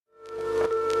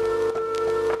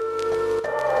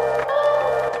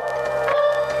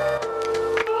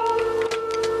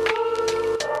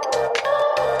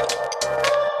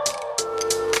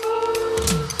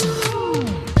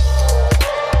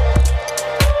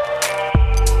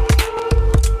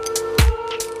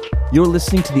You're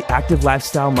listening to The Active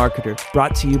Lifestyle Marketer,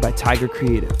 brought to you by Tiger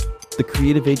Creative, the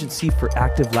creative agency for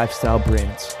active lifestyle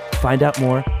brands. Find out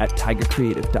more at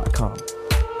tigercreative.com.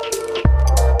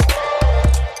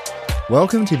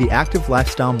 Welcome to The Active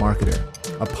Lifestyle Marketer,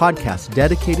 a podcast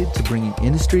dedicated to bringing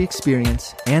industry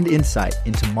experience and insight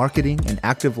into marketing an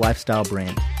active lifestyle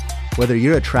brand. Whether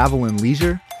you're a travel and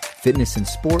leisure, fitness and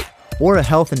sport, or a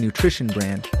health and nutrition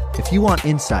brand, if you want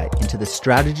insight into the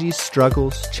strategies,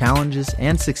 struggles, challenges,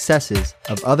 and successes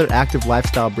of other active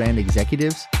lifestyle brand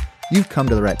executives, you've come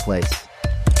to the right place.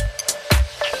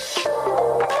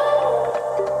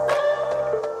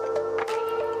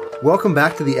 Welcome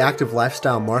back to the Active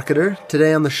Lifestyle Marketer.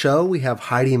 Today on the show, we have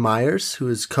Heidi Myers, who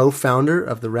is co-founder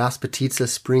of the Rasputitsa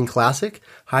Spring Classic.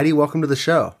 Heidi, welcome to the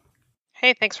show.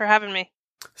 Hey, thanks for having me.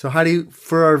 So Heidi,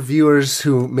 for our viewers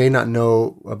who may not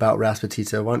know about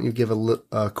Rasputitsa, why don't you give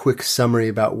a quick summary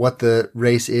about what the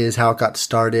race is, how it got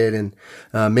started, and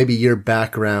maybe your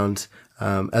background,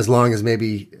 as well as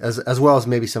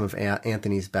maybe some of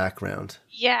Anthony's background.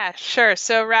 Yeah, sure.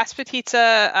 So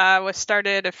Rasputitsa was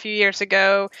started a few years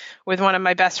ago with one of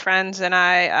my best friends and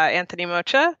I, Anthony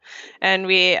Mocha, and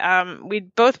we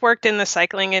both worked in the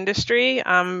cycling industry,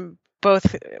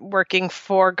 both working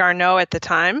for Garneau at the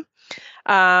time.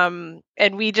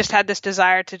 And we just had this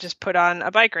desire to just put on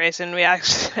a bike race, and we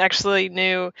actually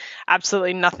knew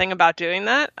absolutely nothing about doing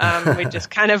that. We just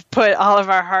kind of put all of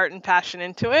our heart and passion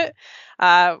into it.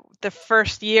 The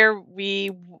first year,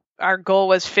 our goal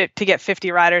was to get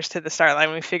 50 riders to the start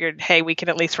line. We figured, hey, we can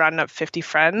at least round up 50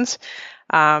 friends.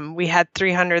 We had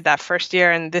 300 that first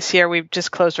year, and this year we've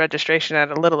just closed registration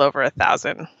at a little over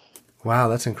 1,000. Wow,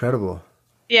 that's incredible.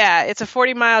 Yeah, it's a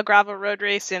 40-mile gravel road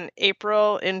race in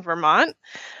April in Vermont.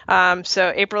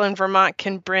 So April in Vermont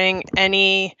can bring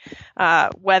any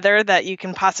weather that you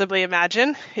can possibly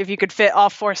imagine. If you could fit all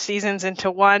 4 seasons into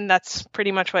one, that's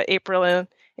pretty much what April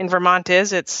in Vermont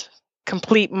is. It's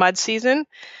complete mud season.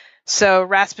 So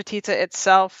Rasputitsa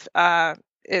itself,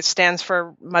 it stands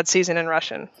for mud season in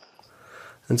Russian.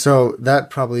 And so that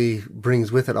probably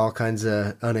brings with it all kinds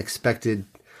of unexpected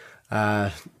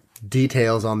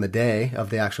details on the day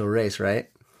of the actual race, right?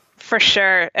 For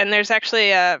sure. And there's actually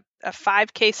a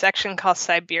 5K section called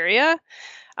Siberia.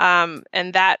 And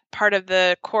that part of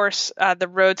the course, the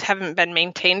roads haven't been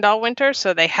maintained all winter.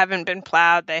 So they haven't been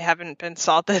plowed. They haven't been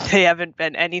salted. They haven't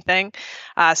been anything.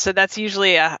 So that's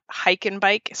usually a hike and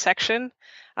bike section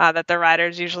that the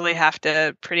riders usually have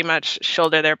to pretty much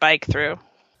shoulder their bike through.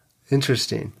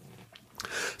 Interesting.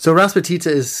 So Rasputitsa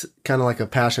is kind of like a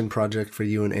passion project for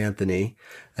you and Anthony.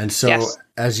 And so Yes.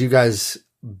 As you guys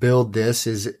build this,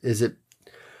 is it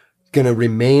going to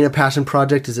remain a passion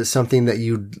project? Is it something that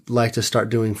you'd like to start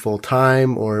doing full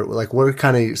time, or like what are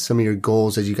kind of some of your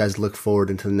goals as you guys look forward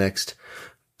into the next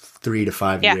 3 to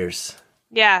 5 years?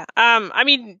 Yeah. I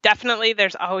mean, definitely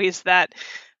there's always that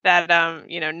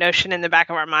notion in the back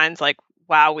of our minds, like,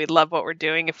 wow, we love what we're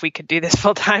doing. If we could do this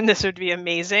full time, this would be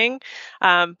amazing.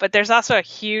 But there's also a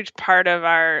huge part of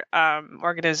our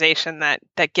organization that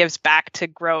gives back to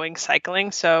growing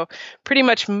cycling. So pretty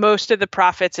much most of the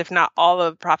profits, if not all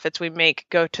of the profits we make,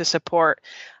 go to support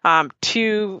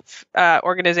 2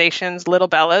 organizations, Little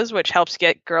Bellas, which helps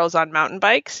get girls on mountain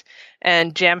bikes,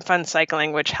 and Jam Fun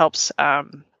Cycling, which helps up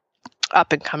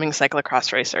and coming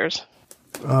cyclocross racers.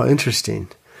 Oh, interesting.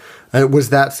 Was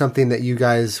that something that you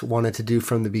guys wanted to do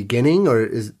from the beginning, or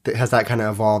has that kind of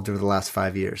evolved over the last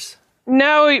 5 years?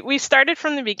 No, we started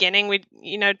from the beginning. We,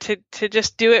 to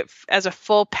just do it as a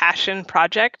full passion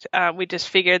project. We just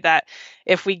figured that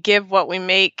if we give what we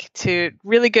make to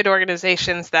really good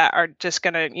organizations that are just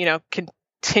going to,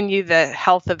 continue the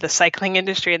health of the cycling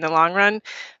industry in the long run,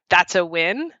 that's a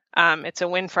win. It's a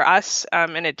win for us.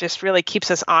 And it just really keeps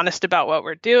us honest about what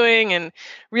we're doing and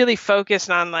really focused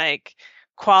on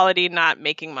quality, not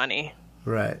making money.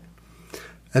 Right.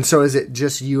 And so is it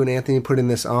just you and Anthony putting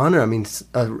this on? Or, I mean,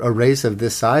 a race of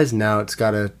this size now, it's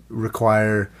got to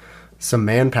require some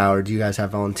manpower. Do you guys have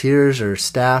volunteers or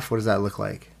staff? What does that look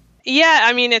like? Yeah,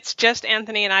 I mean, it's just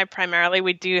Anthony and I primarily.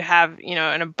 We do have,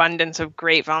 an abundance of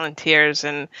great volunteers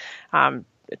and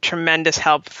tremendous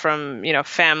help from,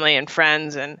 family and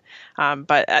friends.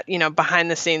 But behind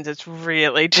the scenes, it's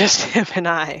really just him and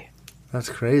I. That's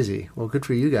crazy. Well, good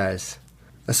for you guys.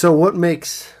 So what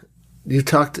makes, you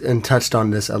talked and touched on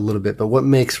this a little bit, but what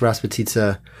makes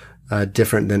Rasputitsa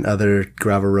different than other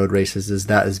gravel road races is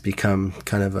that has become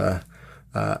kind of a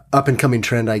up and coming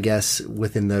trend, I guess,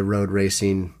 within the road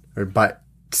racing or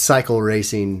cycle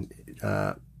racing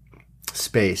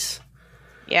space.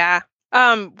 Yeah.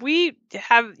 We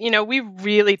have, we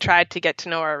really tried to get to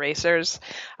know our racers.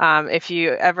 If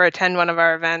you ever attend one of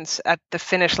our events at the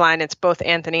finish line, it's both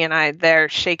Anthony and I there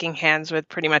shaking hands with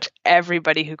pretty much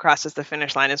everybody who crosses the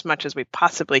finish line as much as we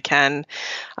possibly can.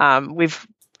 We've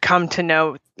come to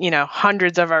know,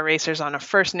 hundreds of our racers on a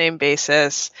first name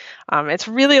basis. It's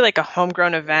really like a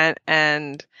homegrown event.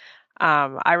 And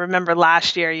I remember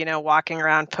last year, walking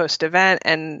around post event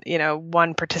and,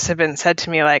 one participant said to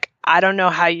me, like, I don't know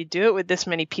how you do it with this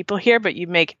many people here, but you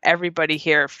make everybody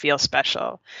here feel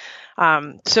special.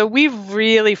 So we've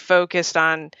really focused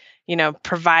on,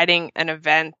 providing an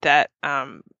event that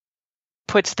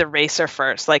puts the racer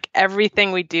first. Like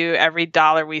everything we do, every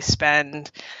dollar we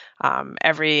spend,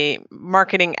 every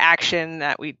marketing action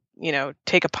that we,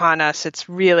 take upon us, it's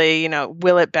really,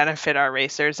 will it benefit our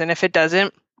racers? And if it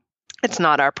doesn't, it's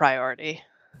not our priority.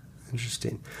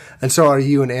 Interesting. And so are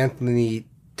you and Anthony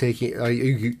are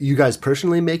you guys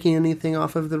personally making anything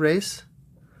off of the race?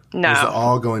 No. Or is it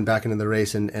all going back into the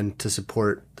race and to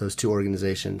support those two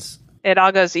organizations? It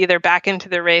all goes either back into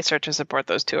the race or to support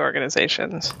those two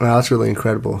organizations. Wow, that's really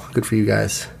incredible. Good for you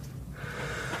guys.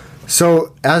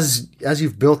 So as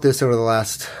you've built this over the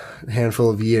last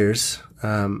handful of years,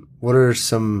 what are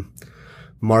some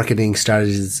marketing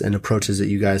strategies and approaches that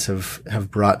you guys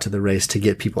have brought to the race to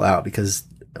get people out? Because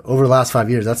over the last 5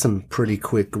 years, that's some pretty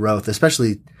quick growth,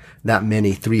 especially that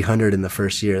many, 300 in the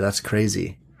first year. That's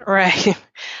crazy. Right.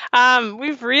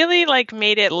 We've really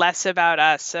made it less about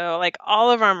us. So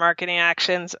all of our marketing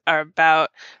actions are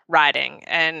about riding,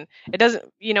 and it doesn't,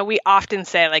 we often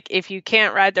say if you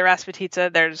can't ride the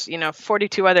Rasputitsa, there's,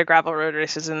 42 other gravel road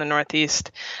races in the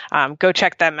Northeast. Go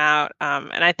check them out.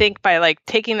 And I think by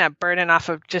taking that burden off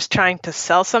of just trying to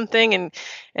sell something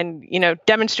and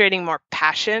demonstrating more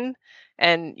passion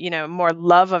and, more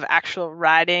love of actual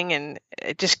riding, and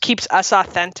it just keeps us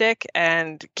authentic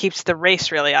and keeps the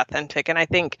race really authentic. And I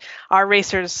think our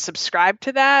racers subscribe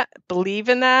to that, believe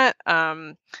in that,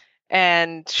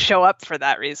 and show up for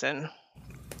that reason.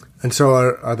 And so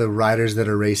are the riders that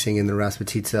are racing in the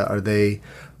Rasputitsa, are they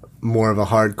more of a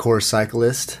hardcore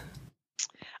cyclist?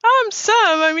 Some.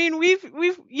 I mean,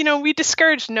 we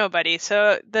discourage nobody.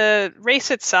 So the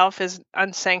race itself is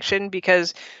unsanctioned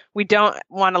because we don't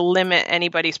want to limit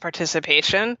anybody's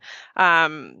participation.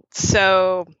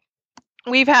 So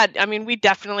we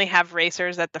definitely have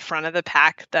racers at the front of the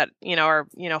pack that, are,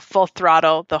 full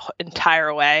throttle the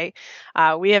entire way.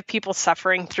 We have people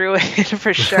suffering through it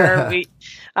for sure. We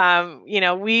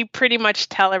pretty much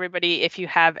tell everybody, if you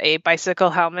have a bicycle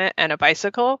helmet and a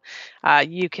bicycle,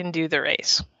 you can do the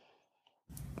race.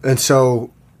 And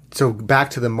so back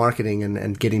to the marketing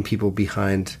and getting people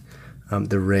behind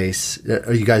the race.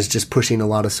 Are you guys just pushing a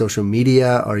lot of social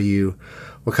media?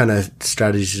 What kind of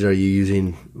strategies are you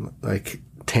using,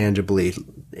 tangibly?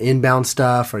 Inbound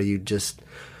stuff? Are you just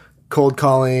cold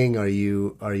calling? Are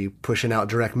you pushing out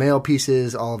direct mail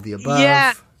pieces? All of the above?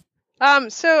 Yeah.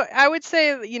 So I would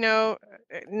say,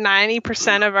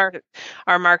 90% of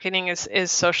our marketing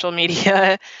is social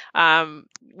media.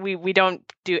 We don't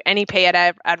do any paid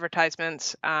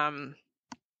advertisements.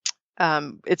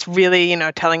 It's really,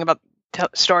 telling about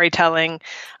storytelling.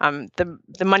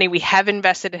 The money we have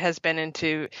invested has been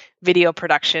into video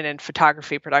production and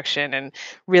photography production, and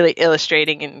really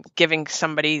illustrating and giving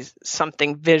somebody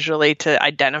something visually to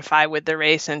identify with the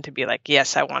race and to be like,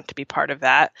 yes, I want to be part of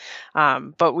that.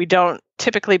 But we don't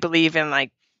typically believe in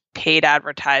paid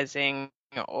advertising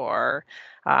or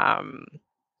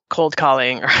cold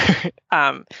calling, or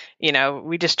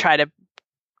we just try to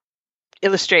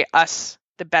illustrate us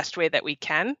the best way that we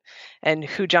can, and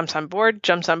who jumps on board,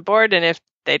 and if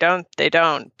they don't, they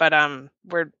don't. But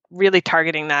we're really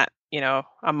targeting that,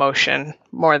 emotion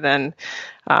more than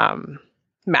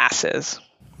masses.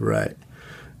 Right.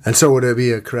 And so would it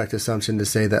be a correct assumption to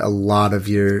say that a lot of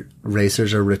your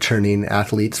racers are returning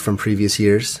athletes from previous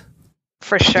years?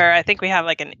 For sure. I think we have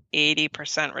an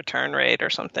 80% return rate or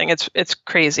something. It's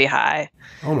crazy high.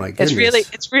 Oh my goodness.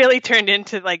 It's really turned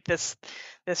into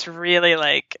this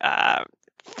really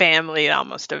family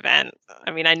almost event.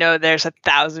 I mean, I know there's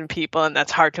 1,000 people, and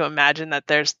that's hard to imagine that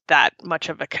there's that much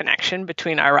of a connection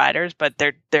between our riders, but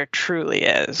there truly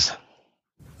is.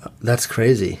 That's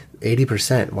crazy.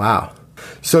 80%. Wow.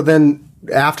 So then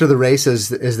after the race,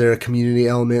 is there a community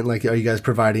element? Are you guys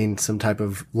providing some type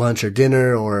of lunch or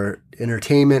dinner or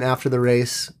entertainment after the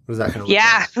race? What does that kind of look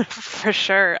like? For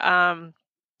sure.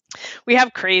 We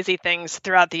have crazy things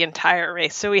throughout the entire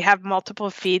race. So we have multiple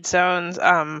feed zones.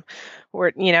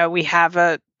 We have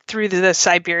a through the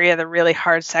Siberia, the really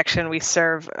hard section, we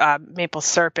serve maple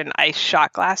syrup in ice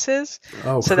shot glasses,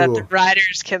 so that the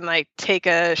riders can like take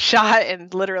a shot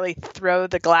and literally throw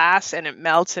the glass, and it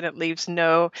melts, and it leaves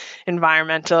no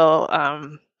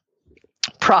environmental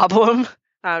problem,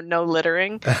 no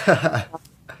littering.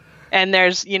 And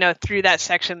there's, through that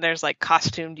section, there's like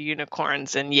costumed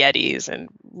unicorns and yetis and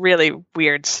really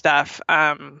weird stuff.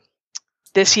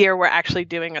 This year, we're actually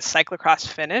doing a cyclocross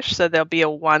finish. So there'll be a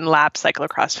 1-lap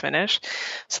cyclocross finish.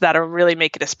 So that'll really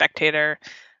make it a spectator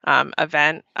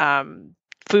event.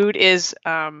 Food is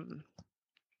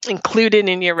included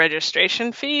in your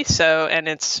registration fee. And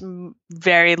it's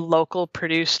very local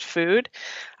produced food.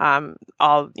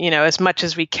 As much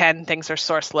as we can, things are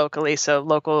sourced locally. So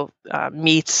local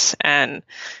meats and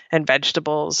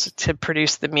vegetables to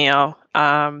produce the meal.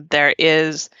 There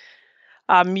is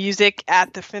music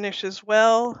at the finish as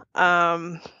well.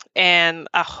 And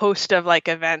a host of like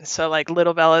events. So like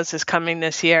Little Bella's is coming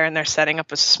this year, and they're setting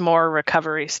up a s'more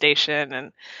recovery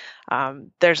station.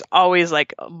 And there's always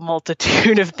like a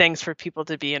multitude of things for people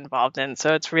to be involved in.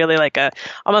 So it's really like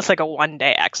almost like a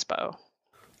one-day expo.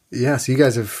 Yeah, so you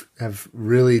guys have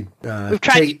really we've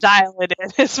tried to dial it in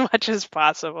as much as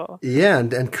possible. Yeah,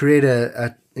 and create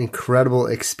a incredible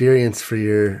experience for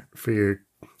your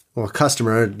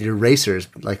customer, your racers,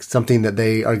 like something that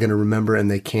they are going to remember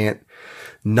and they can't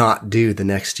not do the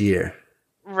next year.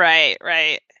 Right.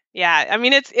 Yeah, I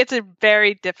mean it's a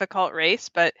very difficult race,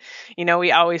 but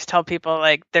we always tell people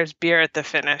like there's beer at the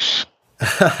finish.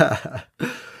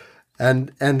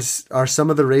 And are some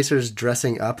of the racers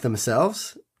dressing up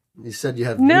themselves? You said you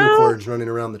have unicorns running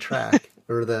around the track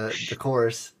or the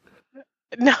course.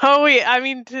 No,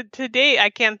 to date, I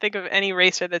can't think of any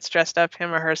racer that's dressed up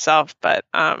him or herself, but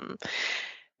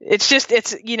it's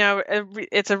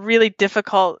a really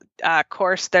difficult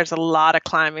course. There's a lot of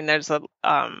climbing. There's a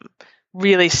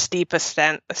really steep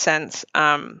ascents.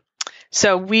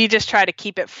 So we just try to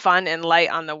keep it fun and light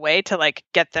on the way to like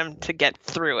get them to get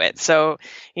through it. So,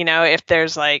 if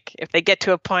they get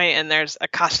to a point and there's a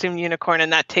costume unicorn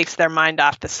and that takes their mind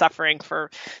off the suffering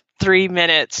for 3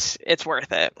 minutes, it's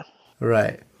worth it.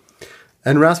 Right.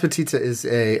 And Rasputitsa is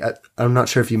I'm not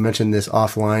sure if you mentioned this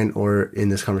offline or in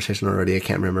this conversation already, I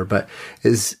can't remember, but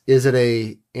is it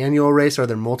a annual race? Are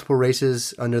there multiple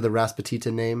races under the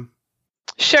Rasputitsa name?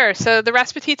 Sure. So the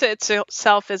Rasputitsa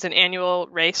itself is an annual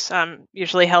race,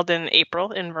 usually held in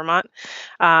April in Vermont.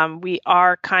 We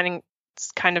are kind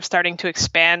of starting to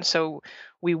expand. So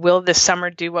we will this summer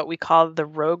do what we call the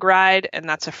Rogue Ride, and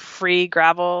that's a free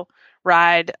gravel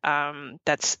ride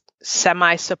that's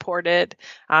semi-supported,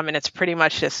 and it's pretty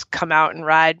much just come out and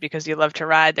ride because you love to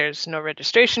ride. There's no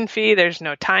registration fee, there's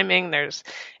no timing,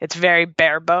 it's very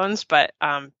bare bones, but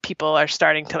people are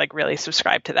starting to like really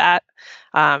subscribe to that.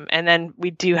 And then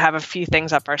we do have a few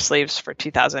things up our sleeves for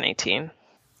 2018.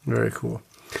 Very cool.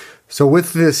 So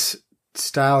with this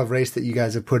style of race that you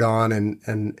guys have put on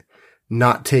and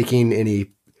not taking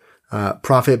any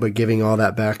profit, but giving all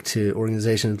that back to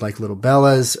organizations like Little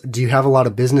Bella's, do you have a lot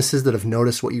of businesses that have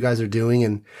noticed what you guys are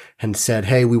doing and said,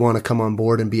 hey, we want to come on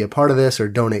board and be a part of this or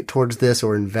donate towards this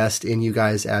or invest in you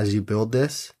guys as you build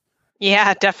this?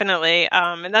 Yeah, definitely.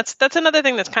 And that's another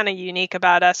thing that's kind of unique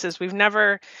about us is we've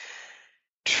never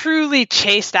truly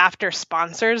chased after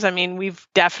sponsors. I mean, we've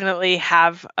definitely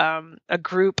have a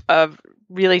group of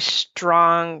really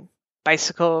strong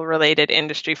bicycle related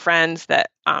industry friends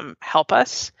that help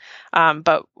us.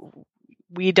 But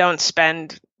we don't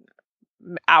spend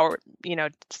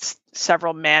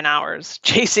several man hours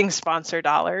chasing sponsor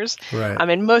dollars. Right.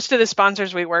 And most of the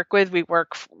sponsors we work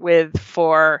with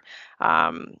for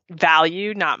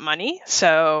value, not money.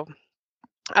 So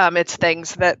it's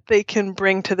things that they can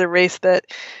bring to the race that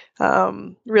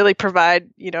really provide,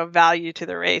 value to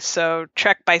the race. So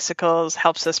Trek Bicycles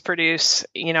helps us produce,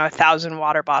 1,000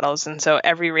 water bottles. And so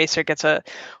every racer gets a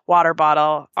water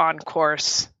bottle on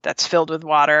course that's filled with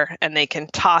water, and they can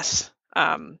toss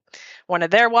one of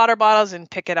their water bottles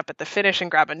and pick it up at the finish and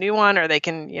grab a new one, or they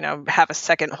can, have a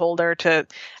second holder to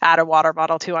add a water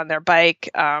bottle to on their bike.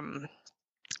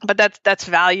 But that's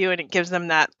value, and it gives them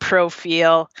that pro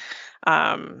feel.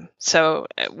 So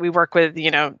we work with,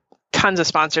 tons of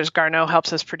sponsors. Garneau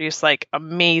helps us produce like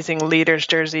amazing leaders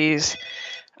jerseys.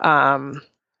 And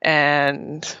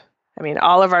I mean,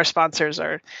 all of our sponsors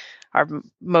are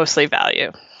mostly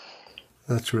value.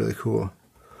 That's really cool.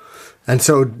 And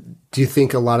so do you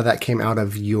think a lot of that came out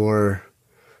of your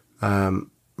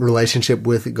relationship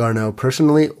with Garneau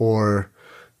personally, or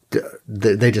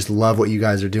they just love what you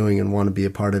guys are doing and want to be a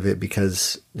part of it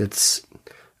because it's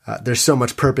there's so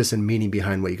much purpose and meaning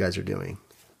behind what you guys are doing?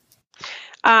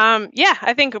 Yeah,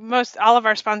 I think all of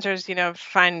our sponsors,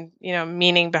 find,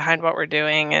 meaning behind what we're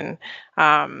doing. And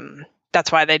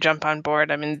that's why they jump on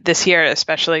board. I mean, this year,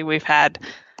 especially, we've had,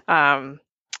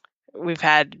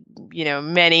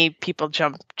 many people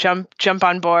jump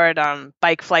on board.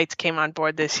 Bike Flights came on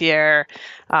board this year.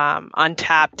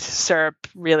 Untapped Syrup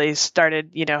really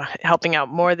started, helping out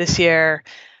more this year.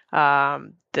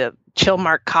 The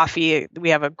Chillmark Coffee,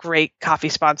 we have a great coffee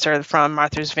sponsor from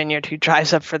Martha's Vineyard who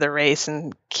drives up for the race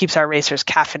and keeps our racers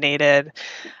caffeinated.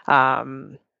 I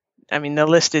mean, the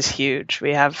list is huge.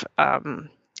 We have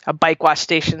a bike wash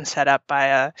station set up by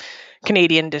a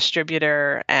Canadian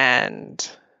distributor, and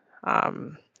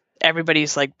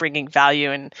everybody's like bringing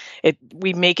value, and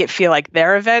we make it feel like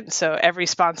their event. So every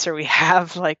sponsor we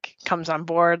have comes on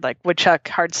board. Like Woodchuck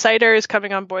Hard Cider is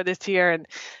coming on board this year, and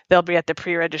they'll be at the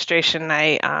pre-registration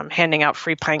night handing out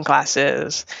free pint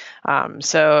glasses.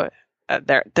 So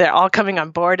they're all coming on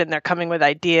board, and they're coming with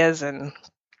ideas, and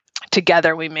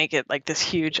together we make it like this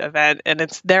huge event, and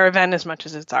it's their event as much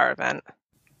as it's our event.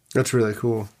 That's really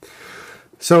cool.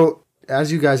 So as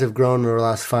you guys have grown over the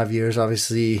last 5 years,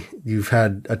 obviously you've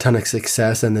had a ton of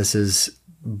success, and this is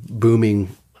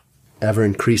booming, ever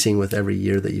increasing with every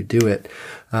year that you do it.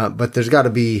 But there's got to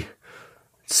be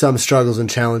some struggles and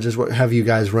challenges. What have you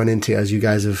guys run into as you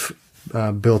guys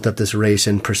have built up this race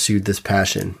and pursued this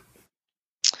passion?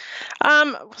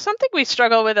 Something we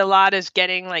struggle with a lot is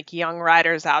getting young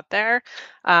riders out there.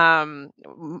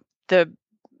 The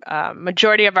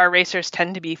majority of our racers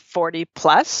tend to be 40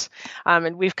 plus.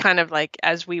 And we've kind of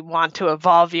as we want to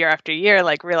evolve year after year,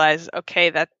 realize, okay,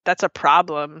 that's a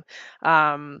problem.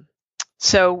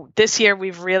 So this year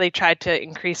we've really tried to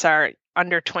increase our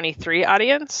under 23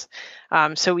 audience.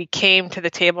 So we came to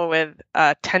the table with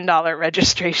a $10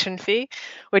 registration fee,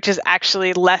 which is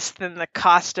actually less than the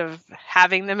cost of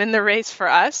having them in the race for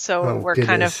us. So we're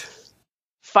kind of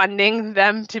funding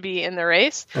them to be in the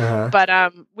race. Uh-huh.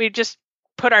 But we just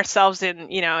put ourselves in,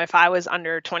 if I was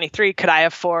under 23, could I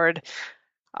afford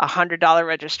 $100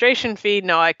 registration fee?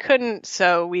 No, I couldn't.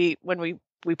 So when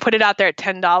we put it out there at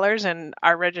 $10, and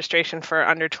our registration for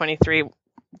under 23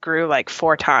 grew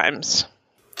 4 times.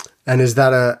 And is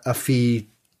that a fee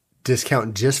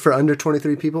discount just for under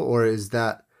 23 people, or is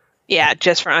that? Yeah,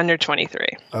 just for under 23.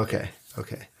 Okay.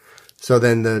 So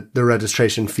then the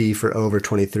registration fee for over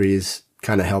 23 is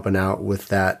kind of helping out with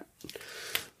that.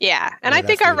 Yeah. And I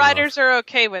think our riders are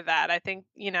okay with that. I think,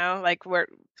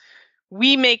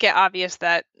 we make it obvious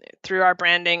that through our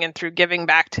branding and through giving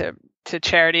back to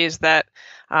charities that,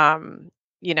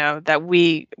 that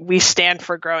we stand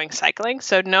for growing cycling.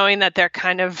 So knowing that they're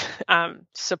kind of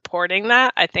supporting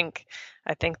that, I think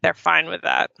they're fine with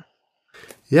that.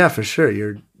 Yeah, for sure.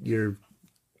 You're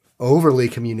overly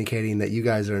communicating that you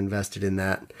guys are invested in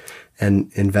that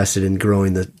and invested in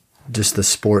growing the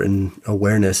sport and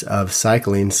awareness of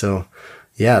cycling. So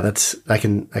yeah, I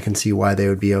can see why they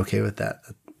would be okay with that.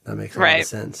 That makes a lot of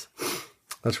sense.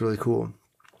 That's really cool.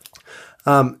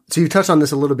 So you touched on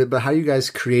this a little bit, but how are you guys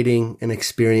creating an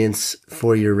experience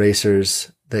for your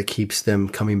racers that keeps them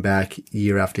coming back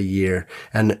year after year?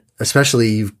 And especially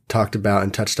you've talked about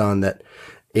and touched on that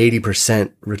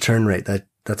 80% return rate.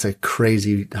 That's a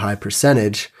crazy high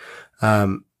percentage.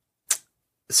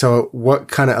 So what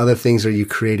kind of other things are you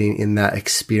creating in that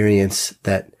experience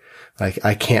that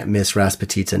I can't miss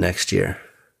Rasputitsa next year?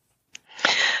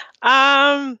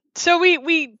 So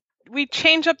we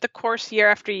change up the course year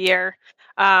after year.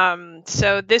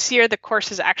 So this year the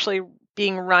course is actually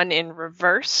being run in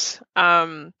reverse.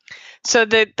 So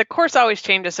the course always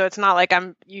changes. So it's not like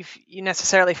you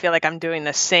necessarily feel like I'm doing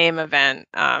the same event.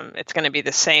 It's going to be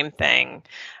the same thing.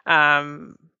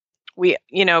 We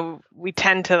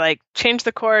tend to change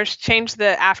the course, change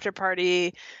the after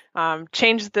party,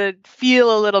 change the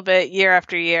feel a little bit year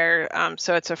after year.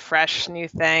 So it's a fresh new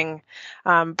thing.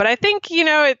 But I think,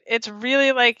 it's really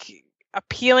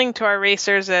appealing to our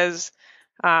racers as,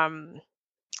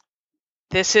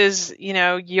 this is,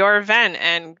 your event,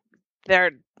 and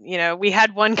we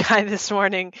had one guy this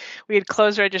morning, we had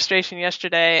closed registration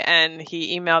yesterday, and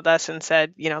he emailed us and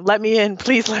said, let me in,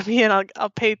 please let me in. I'll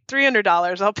pay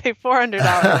 $300. I'll pay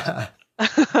 $400.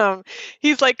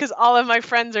 He's like, cause all of my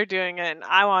friends are doing it and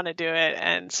I want to do it.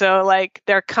 And so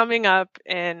they're coming up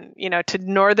in, to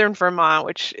northern Vermont,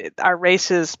 which our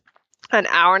race is an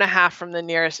hour and a half from the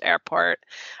nearest airport.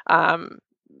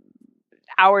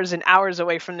 Hours and hours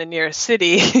away from the nearest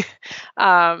city.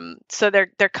 So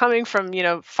they're coming from,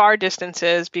 far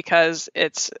distances because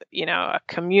it's, a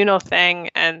communal thing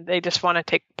and they just want to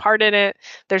take part in it.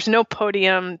 There's no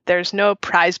podium. There's no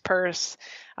prize purse.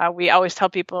 we always tell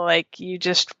people, like, you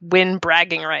just win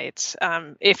bragging rights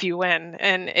if you win.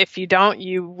 And if you don't,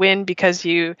 you win because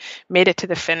you made it to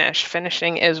the finish.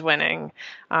 Finishing is winning.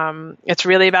 It's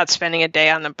really about spending a day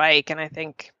on the bike. And I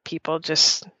think people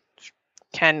just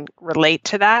can relate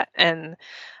to that and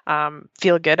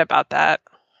feel good about that.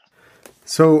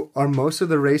 So are most of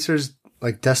the racers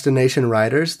like destination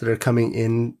riders that are coming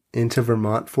into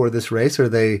Vermont for this race? Or are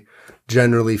they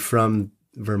generally from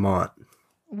Vermont?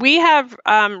 We have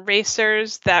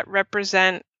racers that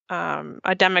represent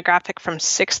a demographic from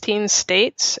 16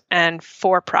 states and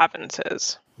 4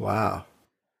 provinces. Wow.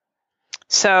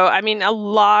 So, I mean, a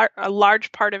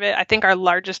large part of it, I think our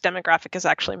largest demographic is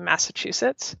actually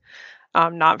Massachusetts,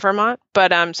 not Vermont.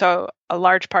 But so a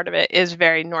large part of it is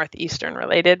very Northeastern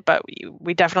related. But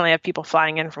we definitely have people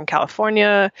flying in from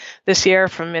California this year,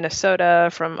 from Minnesota,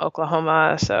 from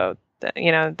Oklahoma. So,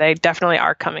 they definitely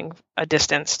are coming a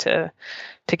distance to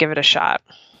give it a shot.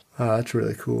 Oh, that's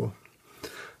really cool.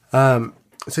 So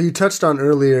you touched on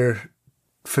earlier,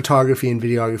 photography and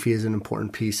videography is an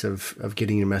important piece of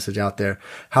getting your message out there.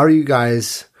 How are you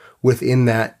guys within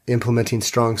that implementing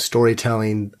strong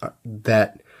storytelling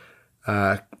that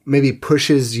maybe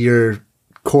pushes your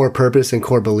core purpose and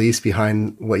core beliefs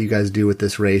behind what you guys do with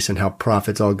this race, and how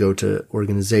profits all go to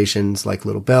organizations like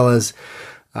Little Bella's?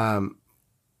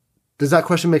 Does that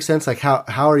question make sense? Like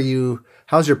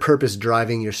how's your purpose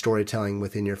driving your storytelling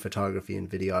within your photography and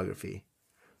videography?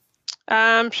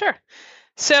 Sure.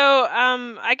 So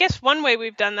I guess one way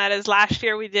we've done that is last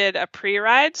year we did a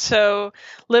pre-ride. So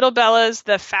Little Bella's,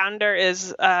 the founder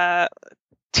is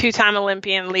 2-time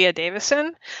Olympian Leah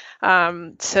Davison.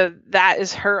 So that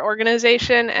is her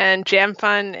organization, and Jam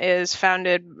Fun is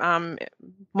founded.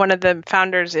 One of the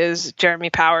founders is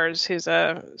Jeremy Powers, who's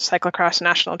a cyclocross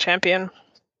national champion.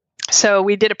 So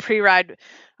we did a pre-ride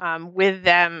with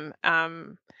them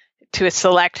to a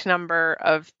select number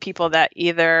of people that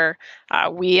either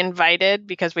we invited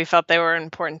because we felt they were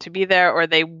important to be there, or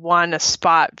they won a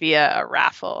spot via a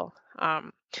raffle.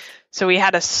 So we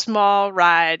had a small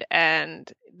ride,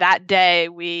 and that day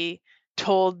we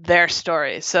told their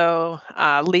story. So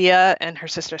Leah and her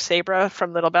sister Sabra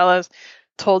from Little Bella's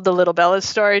told the Little Bella's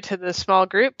story to the small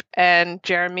group, and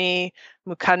Jeremy,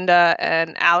 Mukunda,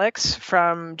 and Alex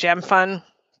from Jam Fun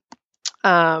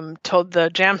told the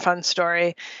Jam Fun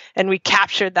story, and we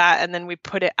captured that, and then we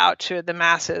put it out to the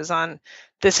masses on,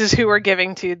 this is who we're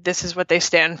giving to, this is what they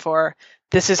stand for,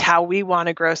 this is how we want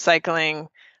to grow cycling,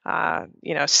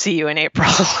 see you in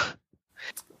April.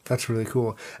 That's really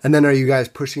cool. And then are you guys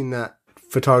pushing that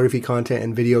photography content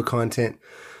and video content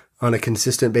on a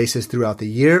consistent basis throughout the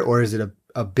year, or is it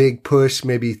a big push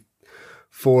maybe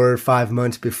 4 or 5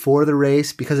 months before the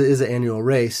race, because it is an annual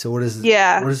race? So what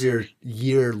does your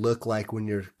year look like when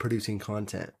you're producing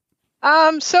content?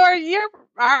 So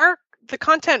the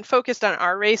content focused on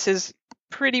our race is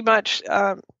pretty much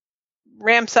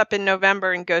ramps up in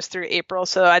November and goes through April.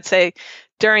 So I'd say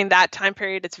during that time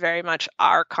period, it's very much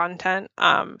our content.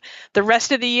 The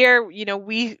rest of the year,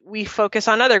 we focus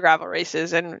on other gravel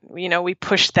races, and, we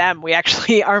push them. We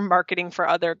actually are marketing for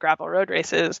other gravel road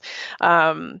races.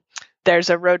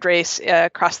 There's a road race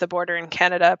across the border in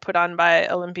Canada put on by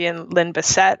Olympian Lynn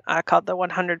Bissett called the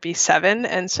 100B7.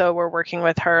 And so we're working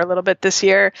with her a little bit this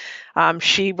year.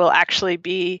 She will actually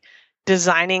be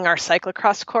designing our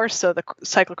cyclocross course. So the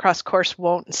cyclocross course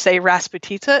won't say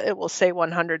Rasputitsa, it will say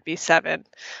 100B7.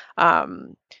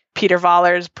 Peter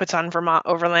Vollers puts on Vermont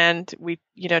Overland. We,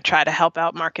 try to help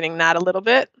out marketing that a little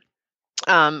bit.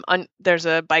 There's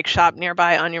a bike shop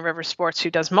nearby, Onion River Sports,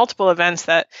 who does multiple events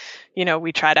that,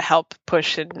 we try to help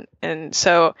push. And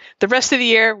so the rest of the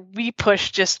year we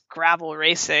push just gravel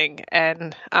racing.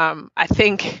 And I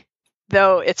think,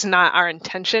 though it's not our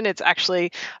intention, it's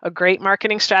actually a great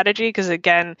marketing strategy, because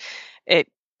again, it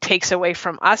takes away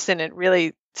from us, and it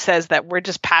really says that we're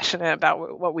just passionate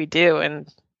about what we do. And,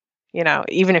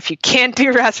 even if you can't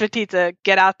do Rasputitsa,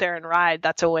 get out there and ride.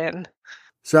 That's a win.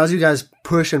 So as you guys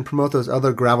push and promote those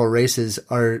other gravel races,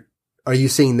 are you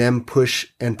seeing them push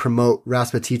and promote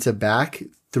Rasputitsa back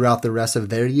throughout the rest of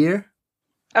their year?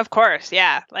 Of course,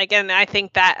 yeah. And I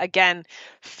think that, again,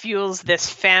 fuels this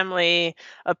family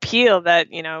appeal that,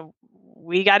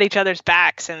 we got each other's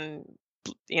backs, and,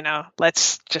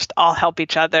 let's just all help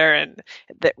each other. And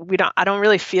that I don't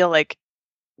really feel like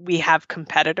we have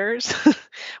competitors.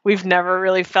 We've never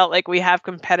really felt like we have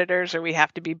competitors, or we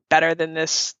have to be better than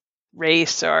this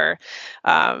race, or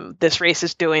this race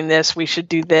is doing this, we should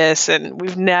do this. And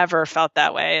we've never felt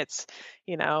that way. It's,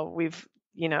 we've,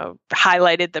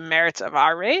 highlighted the merits of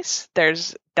our race.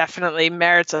 There's definitely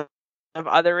merits of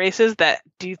other races that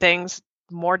do things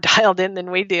more dialed in than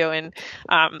we do. And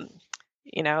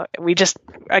we just,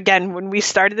 again, when we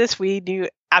started this, we knew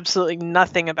absolutely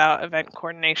nothing about event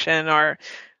coordination or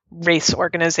race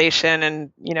organization.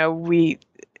 And,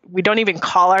 we don't even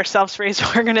call ourselves race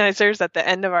organizers. At the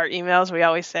end of our emails, we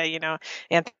always say,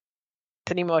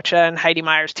 Anthony Mocha and Heidi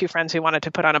Myers, two friends who wanted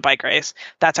to put on a bike race.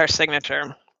 That's our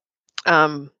signature.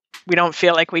 We don't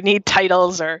feel like we need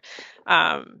titles or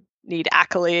need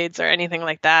accolades or anything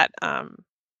like that.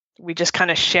 We just kind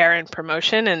of share in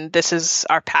promotion, and this is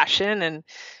our passion. And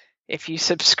if you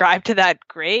subscribe to that,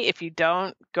 great. If you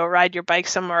don't, go ride your bike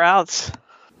somewhere else.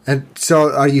 And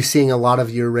so are you seeing a lot of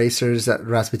your racers at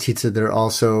Rasputitsa, they're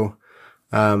also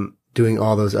doing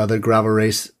all those other gravel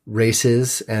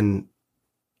races and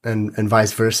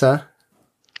vice versa?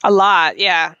 A lot,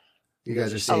 yeah. You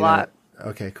guys are seeing a lot. That?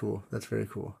 Okay, cool. That's very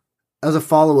cool. As a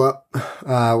follow-up,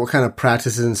 what kind of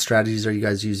practices and strategies are you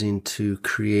guys using to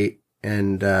create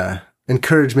and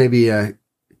encourage maybe a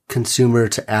consumer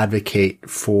to advocate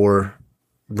for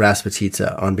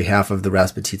Rasputitsa on behalf of the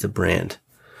Rasputitsa brand?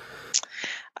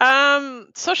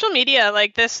 Social media,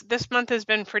 like this month has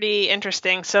been pretty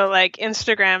interesting. So like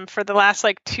Instagram for the last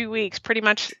 2 weeks, pretty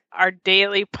much our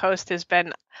daily post has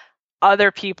been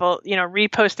other people,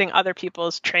 reposting other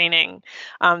people's training.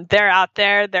 They're out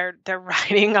there, they're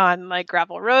riding on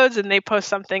gravel roads, and they post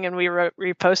something and we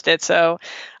repost it. So,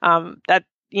 that,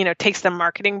 takes the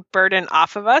marketing burden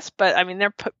off of us, but I mean,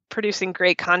 they're producing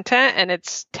great content and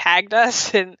it's tagged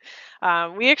us. And,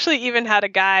 we actually even had a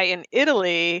guy in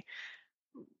Italy,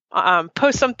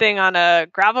 post something on a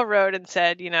gravel road and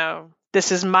said,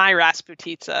 this is my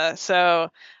Rasputitsa.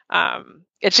 So,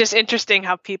 it's just interesting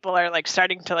how people are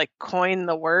starting to coin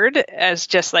the word as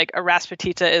just a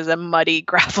Rasputitsa is a muddy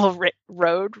gravel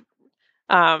road,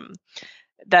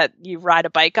 that you ride a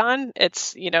bike on.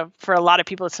 It's, for a lot of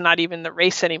people, it's not even the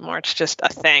race anymore. It's just a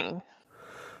thing.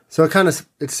 So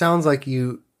it sounds like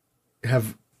you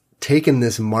have taken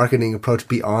this marketing approach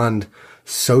beyond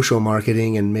social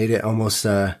marketing and made it almost,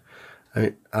 I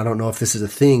don't know if this is a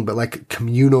thing, but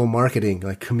communal marketing,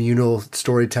 communal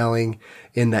storytelling,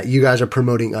 in that you guys are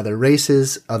promoting other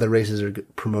races are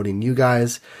promoting you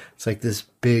guys. It's this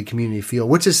big community feel,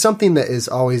 which is something that has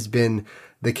always been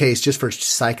the case just for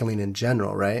cycling in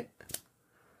general, right?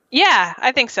 Yeah,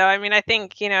 I think so. I mean, I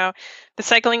think, the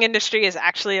cycling industry is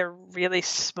actually a really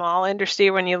small industry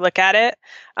when you look at it.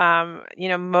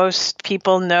 Most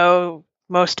people know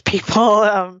most people.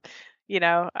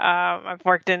 I've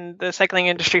worked in the cycling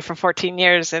industry for 14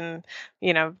 years and,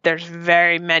 there's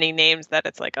very many names that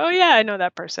it's oh yeah, I know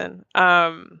that person.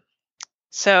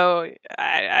 So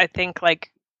I think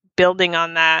building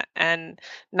on that and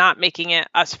not making it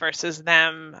us versus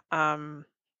them,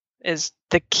 is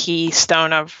the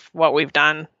keystone of what we've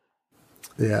done.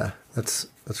 Yeah, that's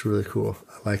really cool.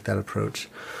 I like that approach.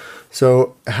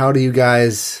 So how do you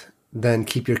guys then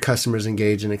keep your customers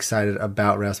engaged and excited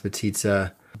about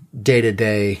Rasputitsa day to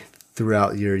day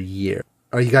throughout your year?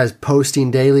 Are you guys posting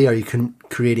daily? Are you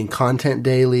creating content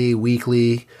daily,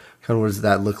 weekly? Kind of what does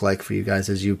that look like for you guys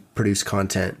as you produce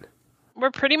content?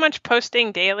 We're pretty much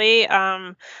posting daily.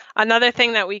 Another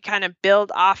thing that we kind of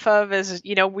build off of is,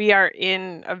 we are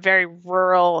in a very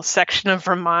rural section of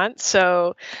Vermont.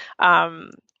 So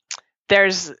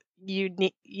there's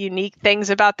unique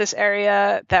things about this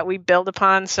area that we build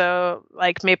upon. So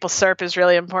maple syrup is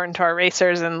really important to our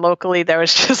racers, and locally there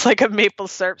was just a maple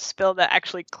syrup spill that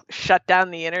actually shut down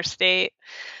the interstate.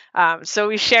 So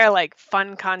we share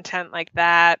fun content like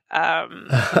that.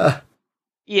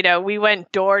 We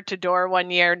went door to door one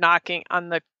year, knocking on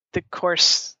the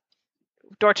course,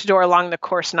 door to door along the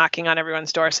course, knocking on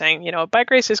everyone's door saying, a bike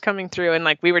race is coming through.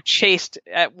 And we were chased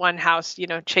at one house,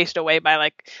 chased away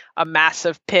by a mass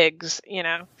of pigs,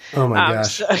 Oh my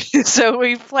gosh. So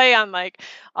we play on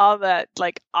all that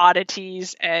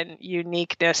oddities and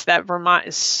uniqueness that Vermont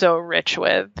is so rich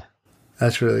with.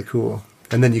 That's really cool.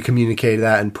 And then you communicate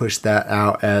that and push that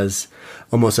out as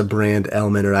almost a brand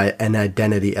element or an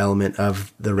identity element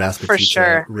of the Rasputitsa For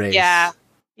sure. race.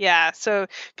 Yeah. So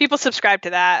people subscribe to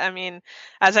that. I mean,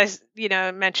 as I,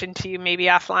 mentioned to you maybe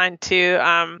offline too,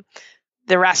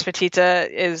 the Rasputitsa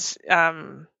is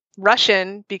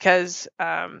Russian because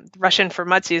Russian for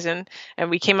mud season. And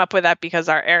we came up with that because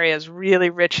our area is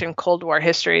really rich in Cold War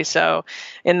history. So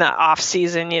in the off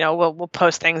season, we'll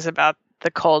post things about the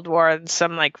Cold War and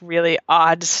some really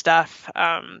odd stuff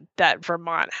that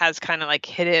Vermont has kind of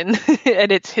hidden in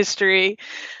its history.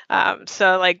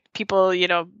 So people,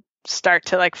 start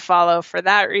to follow for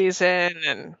that reason.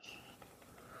 And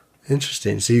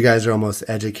interesting. So you guys are almost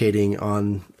educating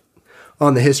on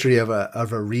the history of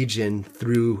a region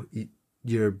through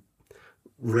your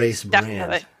race definitely.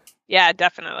 brand. Yeah,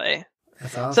 definitely.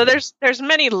 That's awesome. So there's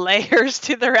many layers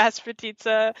to the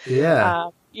Rasputitsa. Yeah.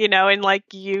 And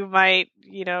like you might,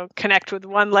 connect with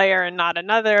one layer and not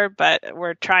another, but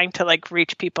we're trying to like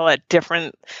reach people at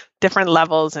different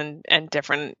levels and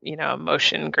different,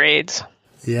 emotion grades.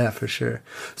 Yeah, for sure.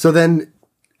 So then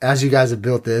as you guys have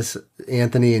built this,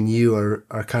 Anthony and you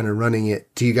are kind of running it.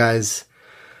 Are you guys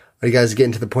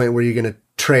getting to the point where you're going to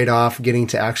trade off getting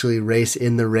to actually race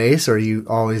in the race, or are you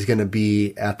always going to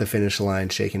be at the finish line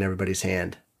shaking everybody's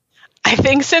hand? I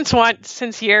think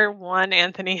since year one,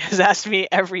 Anthony has asked me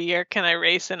every year, can I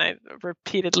race? And I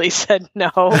repeatedly said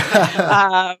no.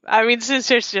 Since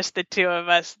there's just the two of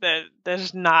us,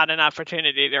 there's not an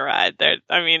opportunity to ride there.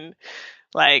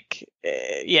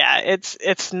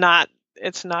 It's not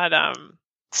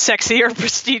sexy or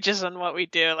prestigious on what we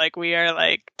do. Like we are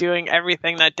like doing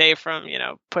everything that day from,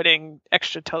 putting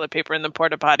extra toilet paper in the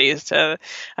porta potties to,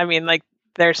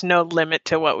 there's no limit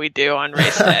to what we do on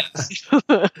race days.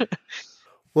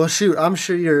 Well, shoot, I'm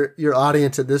sure your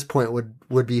audience at this point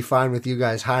would be fine with you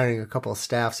guys hiring a couple of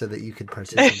staff so that you could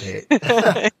participate.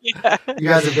 Yeah. You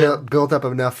guys have built up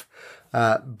enough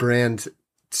brand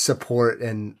support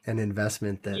and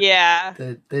investment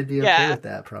that they'd be okay with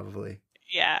that probably.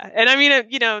 Yeah.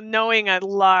 And knowing a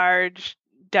large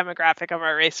demographic of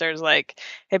our racers, like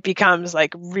it becomes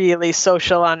like really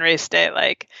social on race day.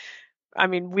 Like,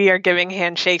 we are giving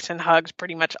handshakes and hugs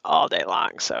pretty much all day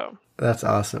long. So that's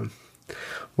awesome.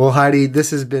 Well, Heidi,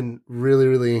 this has been really,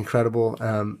 really incredible.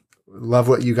 Love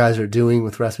what you guys are doing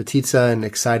with Rasputitsa and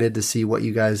excited to see what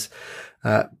you guys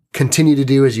continue to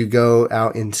do as you go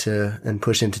out into and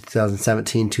push into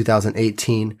 2017,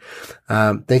 2018.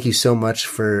 Thank you so much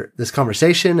for this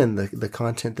conversation and the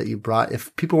content that you brought.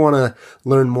 If people want to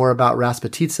learn more about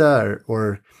Rasputitsa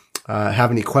or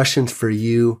have any questions for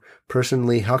you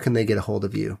personally, how can they get a hold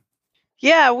of you?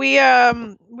 Yeah, we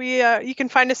you can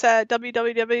find us at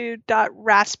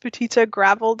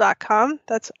www.rasputitsagravel.com.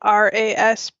 That's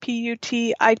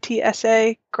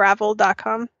Rasputitsa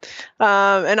gravel.com.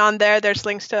 And on there's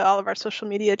links to all of our social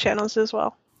media channels as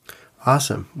well.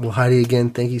 Awesome. Well, Heidi, again,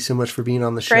 thank you so much for being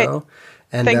on the show. Great.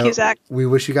 And thank you, Zach. We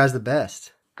wish you guys the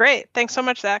best. Great. Thanks so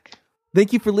much, Zach.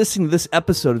 Thank you for listening to this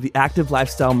episode of The Active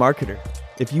Lifestyle Marketer.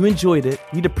 If you enjoyed it,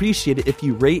 we'd appreciate it if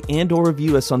you rate and or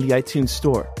review us on the iTunes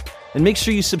Store. And make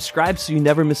sure you subscribe so you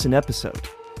never miss an episode.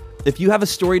 If you have a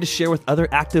story to share with other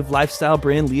active lifestyle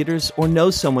brand leaders or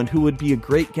know someone who would be a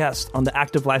great guest on the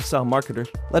Active Lifestyle Marketer,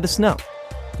 let us know.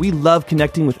 We love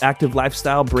connecting with active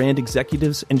lifestyle brand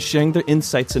executives and sharing their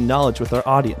insights and knowledge with our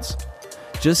audience.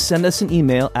 Just send us an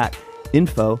email at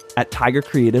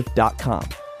info@tigercreative.com.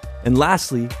 And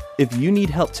lastly, if you need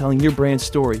help telling your brand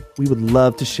story, we would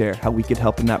love to share how we could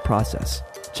help in that process.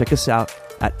 Check us out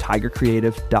at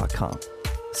tigercreative.com.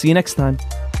 See you next time.